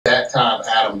time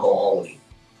Adam go on him.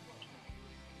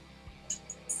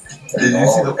 Did you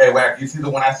see the Wack? You see the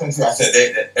one I sent you? I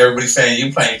said everybody's saying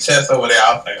you playing chess over there.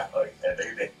 I was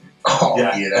like,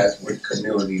 yeah, that's with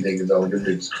community niggas over there.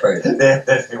 Bitches crazy.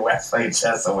 That's Wack playing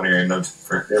chess over there in no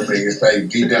different. Them niggas say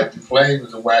DW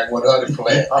Flames and Wack 100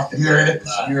 play. You heard it?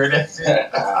 You heard that shit?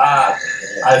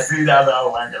 I see that.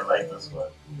 Oh, Wack gonna like this one.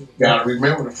 Gotta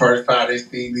remember the first time they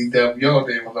seen DW,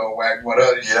 they was on Wack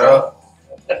 100 show.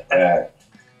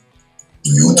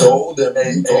 You told them.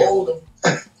 You told them.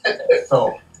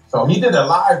 So he did a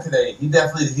live today. He did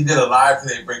a live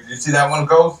today, Bricc. Did you see that one,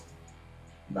 Ghost?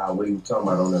 Nah, what he was talking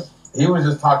about on that? He was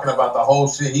just talking about the whole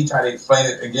shit. He tried to explain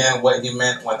it again, what he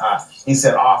meant when he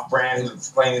said off-brand. He was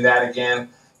explaining that again.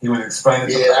 He was explaining.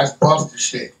 Yeah, that's busted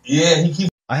shit. Yeah, he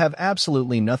keeps. I have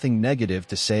absolutely nothing negative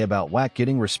to say about Wack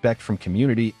getting respect from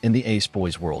community in the Ace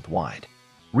Boys worldwide.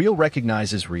 Real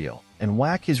recognizes real, and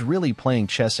Wack is really playing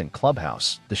chess in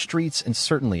Clubhouse, the streets, and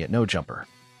certainly at No Jumper.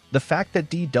 The fact that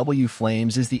DW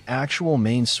Flames is the actual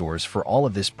main source for all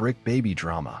of this Bricc Baby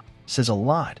drama says a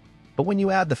lot, but when you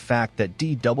add the fact that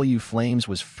DW Flames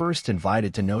was first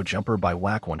invited to No Jumper by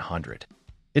Wack 100,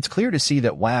 it's clear to see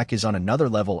that Wack is on another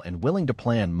level and willing to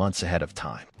plan months ahead of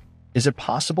time. Is it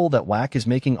possible that Wack is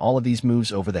making all of these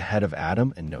moves over the head of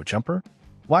Adam and No Jumper?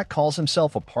 Wack calls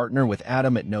himself a partner with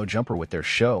Adam at No Jumper with their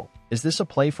show. Is this a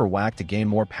play for Wack to gain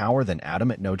more power than Adam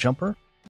at No Jumper?